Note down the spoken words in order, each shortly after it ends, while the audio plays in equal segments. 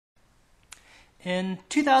In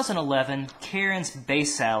 2011, Karen's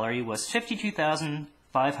base salary was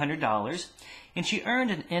 $52,500, and she earned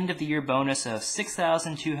an end-of-the-year bonus of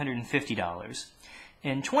 $6,250.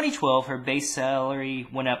 In 2012, her base salary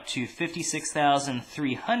went up to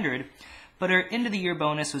 $56,300, but her end-of-the-year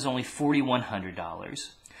bonus was only $4,100.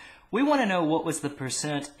 We want to know what was the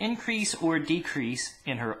percent increase or decrease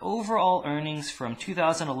in her overall earnings from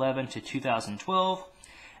 2011 to 2012,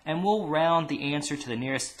 and we'll round the answer to the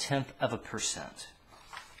nearest tenth of a percent.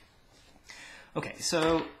 Okay,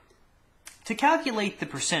 so to calculate the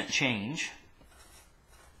percent change,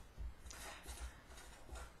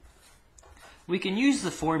 we can use the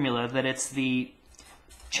formula that it's the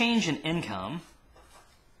change in income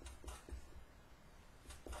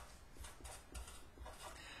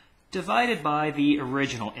divided by the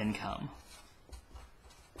original income.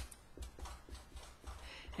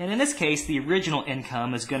 And in this case, the original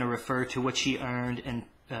income is going to refer to what she earned in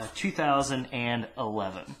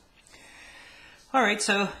 2011. All right,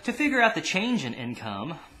 so to figure out the change in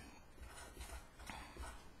income,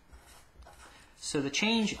 so the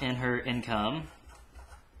change in her income,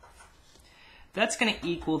 that's going to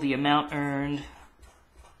equal the amount earned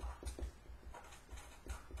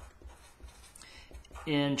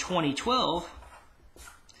in 2012,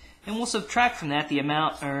 and we'll subtract from that the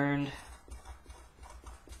amount earned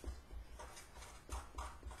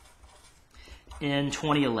in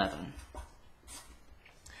 2011.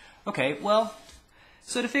 Okay, well,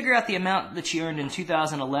 so to figure out the amount that she earned in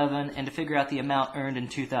 2011 and to figure out the amount earned in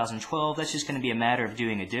 2012, that's just going to be a matter of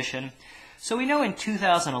doing addition. So we know in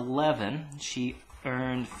 2011 she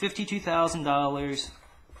earned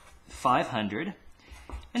 $52,500,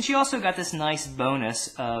 and she also got this nice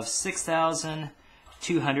bonus of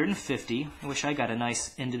 $6,250. I wish I got a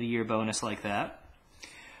nice end-of-the-year bonus like that.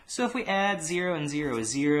 So if we add 0 and 0 is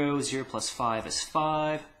 0, 0 plus 5 is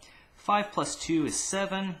 5, 5 plus 2 is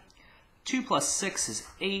 7, 2 plus 6 is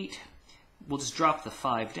 8. We'll just drop the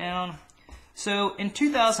 5 down. So in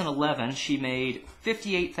 2011, she made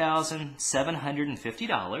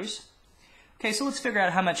 $58,750. Okay, so let's figure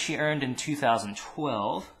out how much she earned in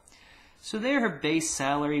 2012. So there her base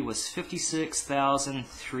salary was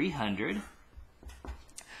 $56,300.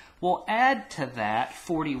 We'll add to that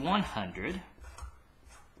 $4,100.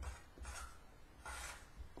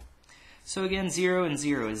 So again, 0 and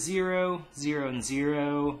 0 is 0, 0 and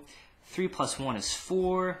 0, 3 plus 1 is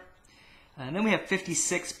 4, and then we have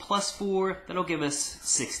 56 plus 4, that'll give us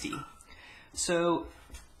 60. So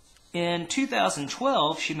in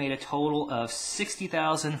 2012, she made a total of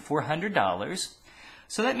 $60,400.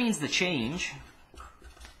 So that means the change,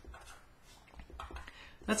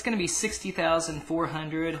 that's going to be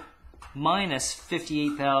 $60,400 minus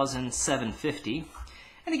 $58,750.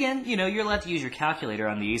 And again, you're allowed to use your calculator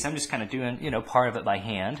on these. I'm just kind of doing, part of it by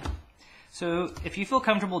hand. So if you feel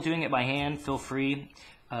comfortable doing it by hand, feel free.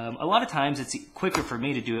 A lot of times it's quicker for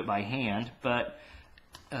me to do it by hand, but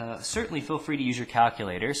certainly feel free to use your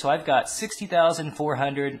calculator. So I've got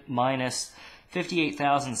 $60,400 minus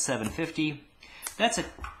 $58,750. That's a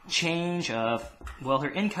change of, well,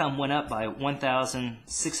 her income went up by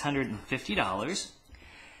 $1,650.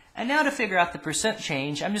 And now to figure out the percent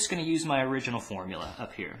change, I'm just going to use my original formula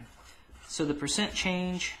up here. So the percent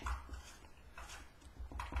change,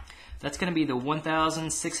 that's going to be the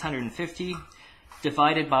 1,650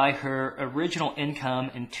 divided by her original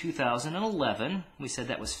income in 2011. We said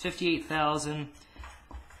that was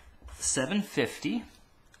 $58,750.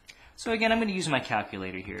 So again, I'm going to use my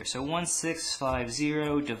calculator here. So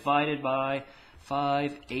 1,650 divided by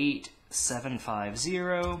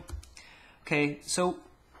 5,8,750. Okay, so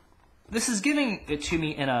this is giving it to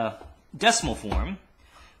me in a decimal form,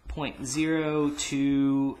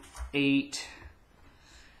 0.028,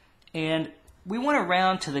 and we want to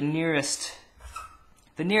round to the nearest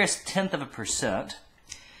tenth of a percent.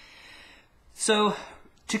 So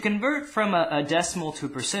to convert from a decimal to a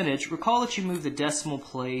percentage, recall that you move the decimal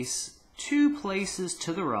place 2 places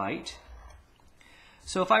to the right.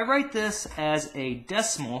 So if I write this as a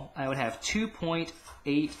decimal, I would have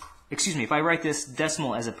 2.8. If I write this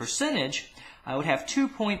decimal as a percentage, I would have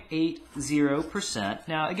 2.80%.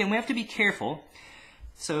 Now, again, we have to be careful.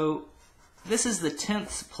 So this is the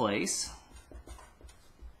tenths place,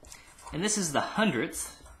 and this is the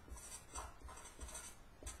hundredth.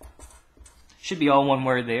 Should be all one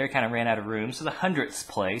word there, kind of ran out of room. So the hundredths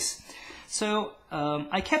place. So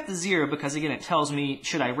I kept the 0 because, again, it tells me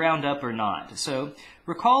should I round up or not. So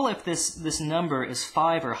recall if this number is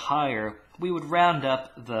 5 or higher, we would round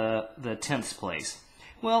up the tenths place.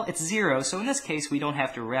 Well, it's 0, so in this case we don't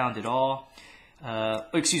have to round at all.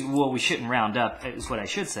 We shouldn't round up, is what I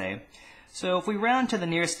should say. So if we round to the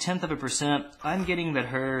nearest tenth of a percent, I'm getting that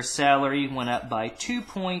her salary went up by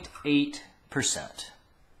 2.8%.